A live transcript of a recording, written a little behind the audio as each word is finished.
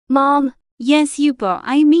Mom, Yes, you bought,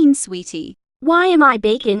 I mean sweetie. why am I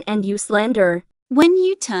bacon and you slender? When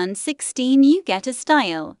you turn 16, you get a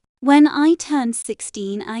style. When I turned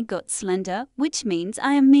 16, I got slender, which means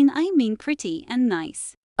I mean pretty and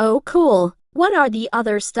nice. Oh cool. What are the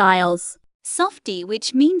other styles? Softy,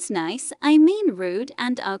 which means nice, I mean rude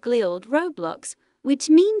and ugly old Roblox, which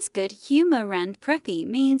means good humor, and preppy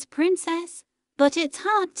means princess, but it's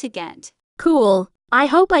hard to get. Cool. I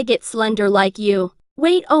hope I get slender like you.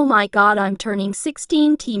 Wait, oh my god, I'm turning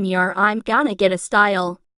 16 Teamyar, I'm gonna get a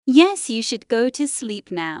style. Yes, you should go to sleep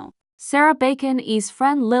now. Sarah Bacon's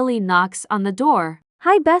friend Lily knocks on the door.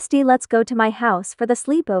 Hi bestie, let's go to my house for the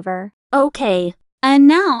sleepover. Okay. And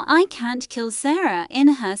now I can't kill Sarah in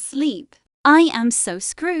her sleep. I am so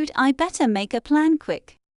screwed, I better make a plan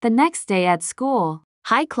quick. The next day at school.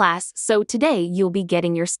 Hi class, so today you'll be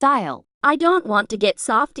getting your style. I don't want to get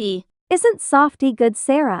softy. Isn't softy good,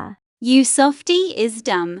 Sarah? You softy is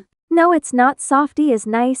dumb. No, it's not. Softy is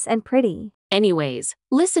nice and pretty. Anyways,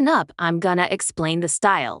 listen up, I'm gonna explain the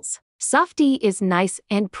styles. Softy is nice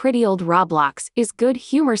and pretty old Roblox is good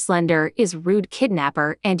humor slender is rude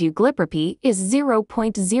kidnapper and you glipperpy is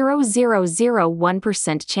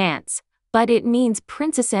 0.0001% chance. But it means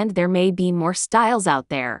princess and there may be more styles out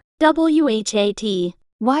there. WHAT.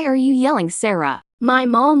 Why are you yelling, Sarah? My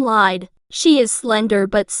mom lied. She is slender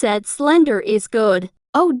but said slender is good.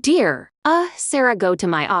 Oh dear. Sarah, go to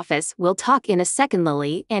my office, we'll talk in a second.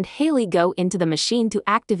 Lily and Haley, go into the machine to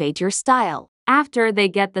activate your style. After they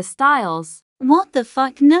get the styles. What the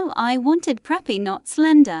fuck? No, I wanted preppy, not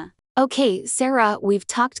slender. Okay, Sarah, we've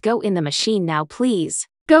talked, go in the machine now please.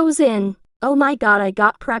 Goes in. Oh my god, I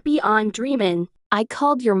got preppy, I'm dreamin'. I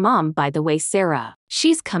called your mom, by the way, Sarah.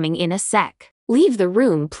 She's coming in a sec. Leave the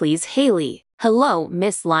room please, Haley. Hello,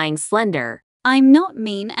 Miss Lying Slender. I'm not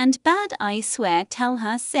mean and bad, I swear, tell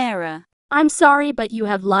her, Sarah. I'm sorry, but you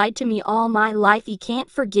have lied to me all my life. He can't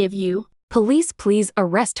forgive you. Police, please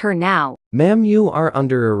arrest her now. Ma'am, you are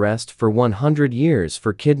under arrest for 100 years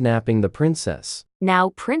for kidnapping the princess.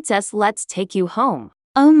 Now, princess, let's take you home.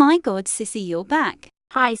 Oh my god, sissy, you're back.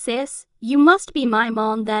 Hi sis, you must be my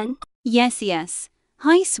mom then. Yes.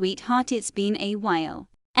 Hi sweetheart, it's been a while.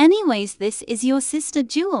 Anyways, this is your sister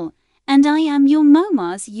Jewel, and I am your mom,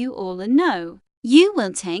 as you all know. You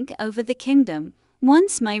will take over the kingdom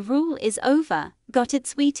once my rule is over. Got it,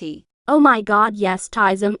 sweetie? Oh my god, yes,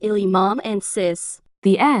 Tizem illy mom and sis.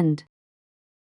 The end.